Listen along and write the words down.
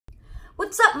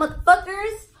What's up,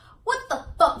 motherfuckers? What the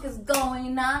fuck is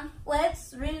going on?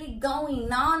 What's really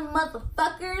going on,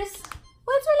 motherfuckers?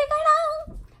 What's really going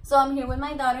on? So I'm here with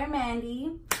my daughter,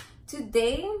 Mandy.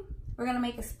 Today, we're gonna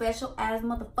make a special ass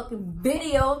motherfucking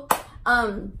video.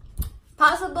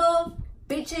 Possible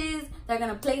bitches that are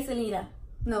gonna play Selena.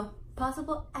 No,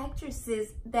 possible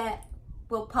actresses that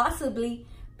will possibly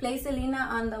play Selena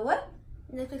on the what?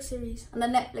 Netflix series. On the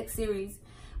Netflix series.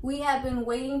 We have been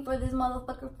waiting for this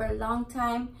motherfucker for a long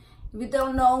time. If you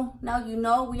don't know, now you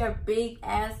know. We are big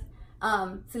ass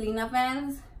Selena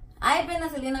fans. I've been a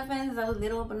Selena fan since I was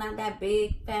little, but not that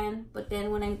big fan. But then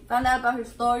when I found out about her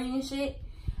story and shit,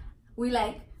 we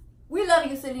love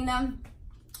you, Selena.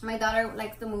 My daughter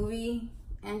likes the movie,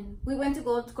 and we went to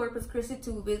go to Corpus Christi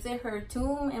to visit her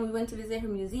tomb, and we went to visit her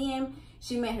museum.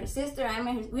 She met her sister. I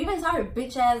met her. We even saw her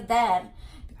bitch ass dad.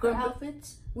 Her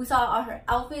outfits. We saw all her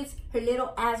outfits. Her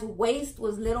little ass waist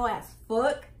was little as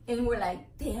fuck, and we're like,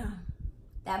 damn,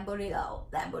 that burrito,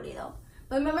 that burrito.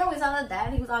 But remember, we saw the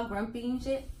dad. He was all grumpy and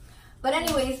shit. But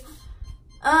anyways,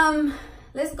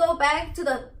 let's go back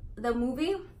to the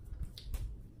movie.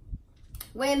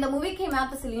 When the movie came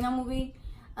out, the Selena movie,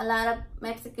 a lot of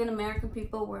Mexican American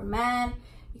people were mad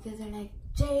because they're like,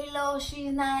 J-Lo,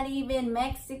 she's not even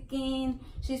Mexican,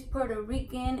 she's Puerto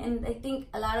Rican, and I think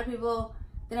a lot of people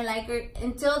didn't like her.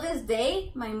 Until this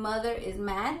day, my mother is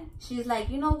mad. She's like,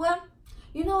 you know what?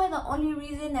 You know what? The only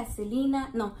reason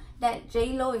that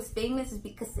J-Lo is famous is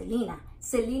because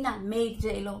Selena made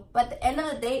J-Lo. But at the end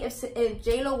of the day, if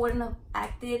J-Lo wouldn't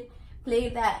have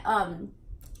played that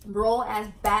role as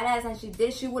badass as she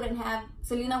did,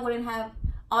 Selena wouldn't have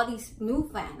all these new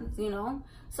fans, you know?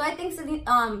 So I think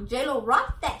J-Lo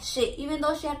rocked that shit, even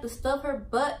though she had to stuff her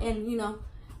butt and, you know,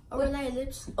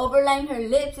 overline her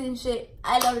lips and shit.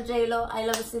 I love J-Lo. I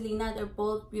love Selena. They're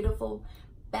both beautiful,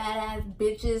 badass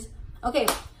bitches. Okay,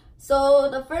 so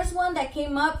the first one that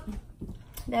came up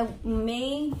that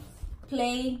may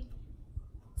play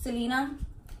Selena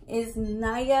is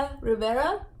Naya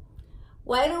Rivera.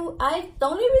 The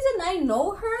only reason I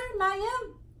know her,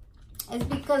 Naya, is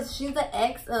because she's the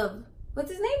ex of,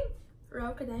 what's his name?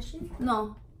 Rob Kardashian?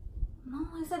 No,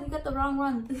 I said you got the wrong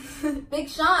one. Big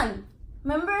Sean.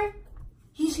 Remember?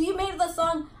 He made the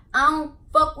song, I Don't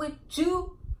Fuck With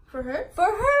You. For her? For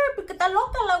her, because está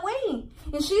loca la güey.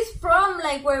 And she's from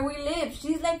like where we live.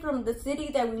 She's like from the city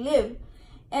that we live.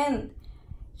 And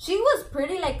she was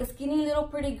pretty, like a skinny little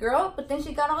pretty girl, but then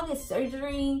she got all this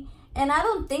surgery. And I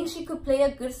don't think she could play a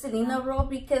good Selena role,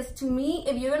 because to me,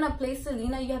 if you're gonna play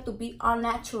Selena, you have to be all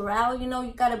natural, you know,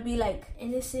 you gotta be like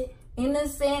innocent.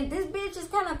 This bitch is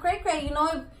kind of cray-cray, you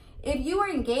know. If you were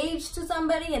engaged to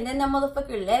somebody and then that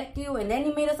motherfucker left you and then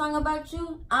he made a song about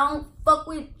you, I don't fuck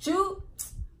with you.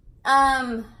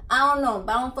 I don't know,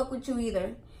 but I don't fuck with you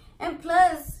either. And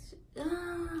plus,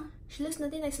 she looks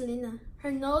nothing like Selena.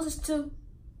 Her nose is too.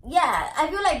 Yeah, I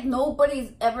feel like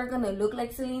nobody's ever gonna look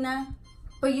like Selena,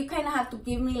 but you kind of have to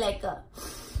give me like a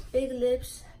big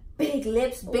lips, big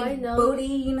booty,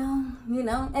 you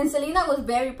know. And Selena was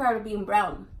very proud of being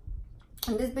brown,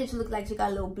 and this bitch looked like she got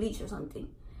a little bleach or something.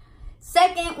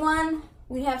 Second one,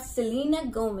 we have Selena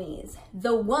Gomez,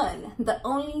 the one, the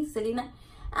only Selena.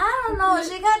 I don't know,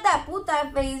 she got that puta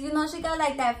face, you know, she got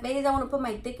like that face, I want to put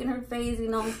my dick in her face, you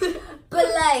know. But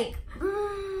like,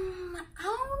 I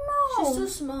don't know. She's too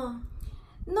small.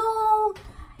 No,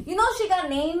 you know she got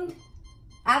named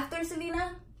after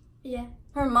Selena? Yeah.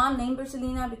 Her mom named her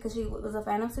Selena because she was a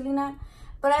fan of Selena.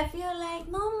 But I feel like,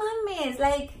 no mames,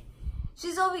 like,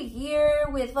 she's over here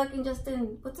with fucking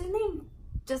what's his name?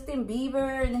 Justin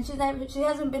Bieber, and then she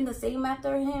hasn't been the same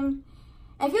after him.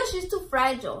 I feel she's too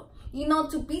fragile. You know,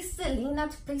 to be Selena,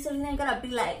 to play Selena, you gotta be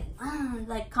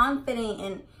like confident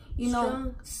and, you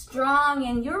know, strong.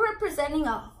 And you're representing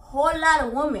a whole lot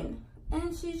of women.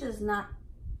 And she's just not.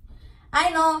 I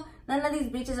know none of these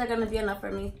bitches are gonna be enough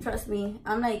for me. Trust me.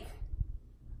 I'm like,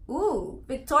 ooh,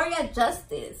 Victoria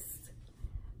Justice.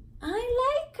 I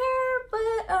like her,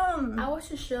 but I watched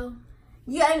the show.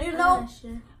 Yeah, you know,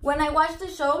 when I watched the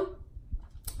show,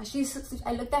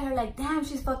 I looked at her like, damn,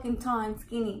 she's fucking tall and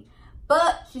skinny.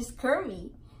 But she's curvy.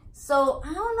 So,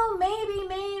 I don't know,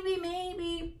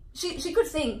 maybe. She could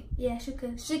sing. Yeah, she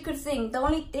could. She could sing. The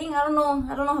only thing, I don't know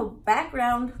her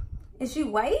background. Is she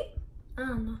white? I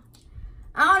don't know.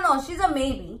 I don't know. She's a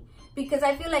maybe. Because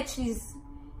I feel like she's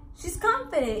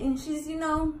confident. And she's, you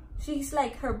know, she's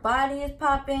like, her body is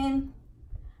popping.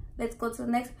 Let's go to the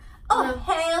next. Oh, no.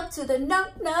 Hell to the no.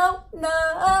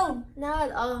 Not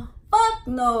at all. Fuck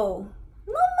no.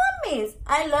 No mames.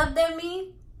 I love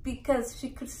Demi because she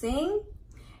could sing.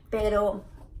 Pero,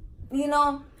 you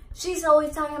know, she's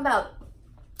always talking about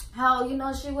how, you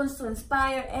know, she wants to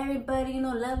inspire everybody, you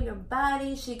know, love your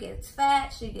body. She gets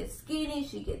fat, she gets skinny,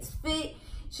 she gets fit,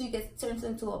 she gets turns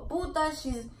into a puta.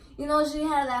 She's, you know, she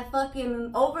had that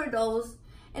fucking overdose.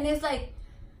 And it's like,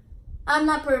 I'm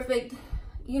not perfect.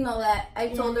 You know that. I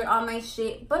told her all my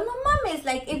shit. But no mames,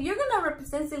 like, if you're gonna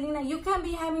represent Selena, you can't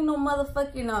be having no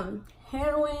motherfucking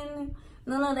heroin,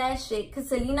 none of that shit. Cause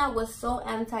Selena was so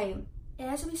anti. It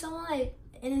has to be someone like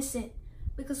innocent,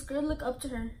 because girls look up to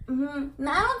her.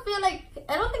 Now I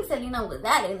don't think Selena was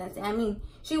that innocent. I mean,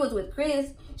 she was with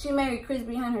Chris. She married Chris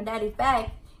behind her daddy's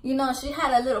back. You know, she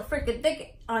had a little freaking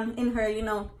dick in her, you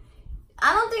know.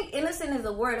 I don't think innocent is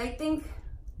a word. I think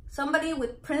somebody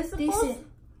with principles.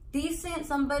 Decent,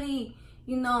 somebody,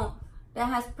 you know, that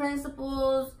has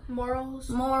principles, morals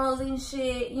and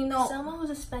shit, you know. Someone who's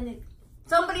Hispanic.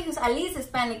 Somebody who's at least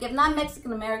Hispanic, if not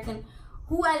Mexican American,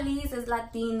 who at least is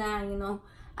Latina, you know.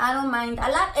 I don't mind.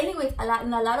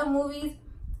 In a lot of movies,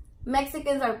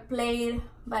 Mexicans are played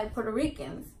by Puerto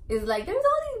Ricans. It's like, there's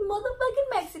all these motherfucking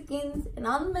Mexicans, and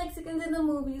all the Mexicans in the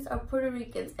movies are Puerto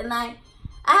Ricans. And I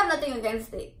have nothing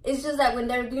against it. It's just that when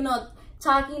they're, you know,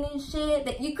 talking and shit,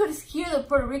 that you could hear the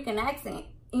Puerto Rican accent.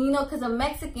 And, you know, because as a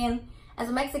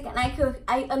Mexican,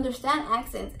 I understand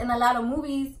accents. In a lot of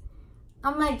movies,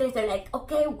 I'm like, they're like,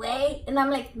 okay, wait. And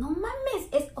I'm like, no mames,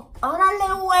 it's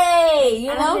órale, way.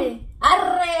 You know?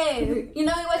 Arre. You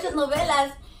know, we watch those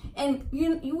novelas, and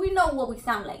we know what we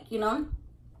sound like, you know?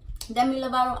 Demi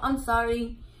Lovato, I'm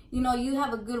sorry. You know, you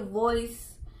have a good voice.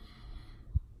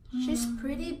 She's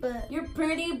pretty, but... You're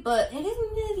pretty, but it is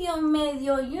medio,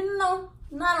 you know,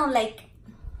 I don't like...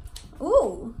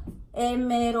 Ooh.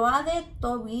 Emeroade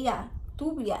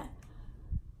Tubia.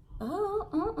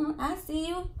 Oh, I see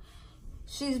you.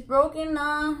 She's broken,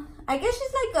 I guess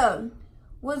she's like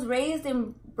was raised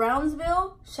in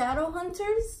Brownsville, Shadow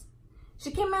Hunters.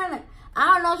 She came out,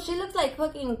 I don't know, she looks like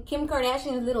fucking Kim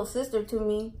Kardashian's little sister to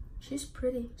me. She's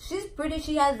pretty. She's pretty,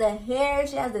 she has the hair,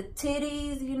 she has the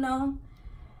titties, you know.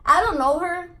 I don't know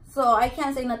her, so I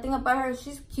can't say nothing about her.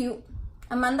 She's cute.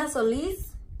 Amanda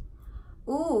Solis.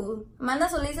 Ooh, Amanda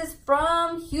Solis is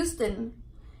from Houston.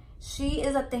 She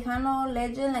is a Tejano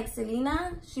legend like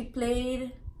Selena. She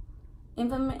played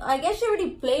Infamous. I guess she already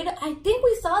played. I think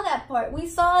we saw that part. We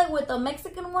saw it with the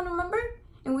Mexican one, remember?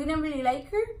 And we didn't really like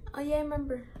her. Oh yeah, I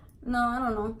remember. No, I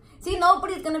don't know. See,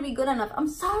 nobody's gonna be good enough. I'm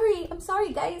sorry,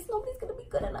 guys. Nobody's gonna be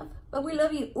good enough. But we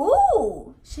love you.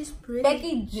 Ooh, she's pretty.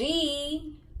 Becky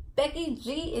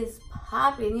G is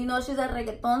popping. You know, she's a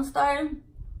reggaeton star.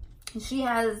 She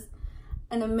has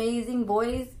an amazing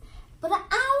voice. But I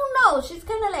don't know. She's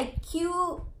kind of like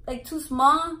cute, like too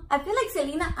small. I feel like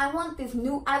Selena, I want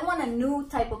a new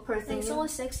type of person. Like someone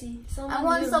sexy. I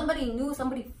want somebody new,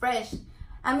 somebody fresh.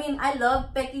 I mean, I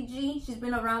love Becky G. She's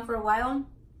been around for a while.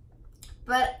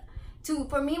 But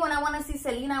for me, when I want to see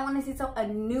Selena, I want to see a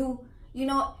new, you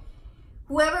know,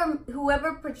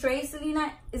 whoever portrays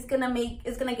Selena is gonna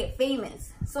get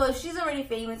famous. So if she's already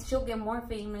famous, she'll get more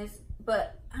famous.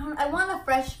 But I want a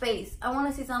fresh face. I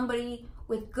want to see somebody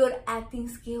with good acting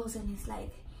skills, and it's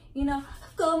like, you know,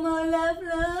 como la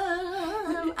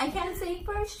flor. I can't sing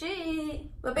for shit.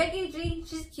 But Becky G,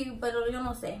 she's cute, but yo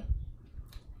no sé.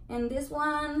 And this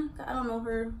one, I don't know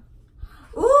her.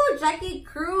 Ooh, Jackie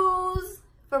Cruz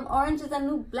from Orange is the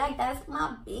New Black. That's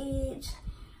my bitch.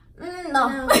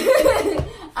 No.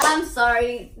 I'm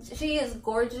sorry. She is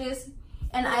gorgeous,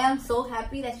 and I am so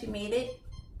happy that she made it,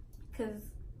 because,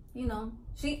 you know,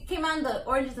 she came on the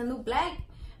Orange is the New Black.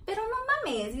 Pero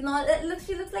no mames, you know,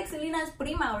 she looks like Selena's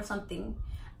prima or something.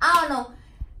 I don't know.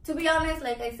 To be honest,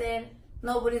 like I said,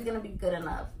 nobody's gonna be good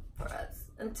enough for us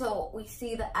until we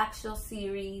see the actual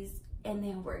series, and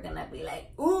then we're gonna be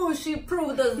like, ooh, she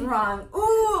proved us wrong.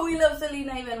 Ooh, we love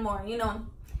Selena even more. You know,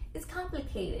 it's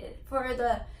complicated for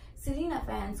the Selena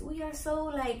fans. We are so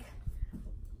like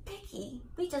picky.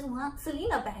 We just want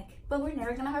Selena back, but we're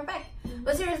never gonna have her back.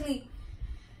 But seriously,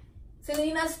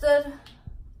 Selena stood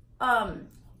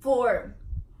for,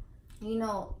 you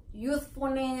know,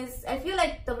 youthfulness. I feel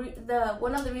like the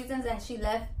one of the reasons that she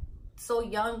left so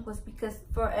young was because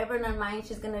forever in her mind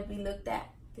she's gonna be looked at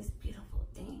this beautiful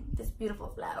thing, this beautiful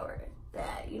flower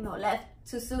that, you know, left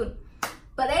too soon.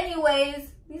 But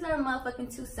anyways, these are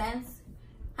motherfucking 2 cents.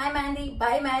 Hi Mandy,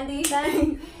 bye Mandy.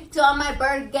 To all my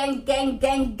bird gang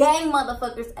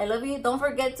motherfuckers, I love you. Don't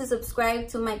forget to subscribe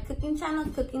to my cooking channel,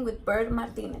 Cooking with Bird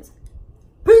Martinez.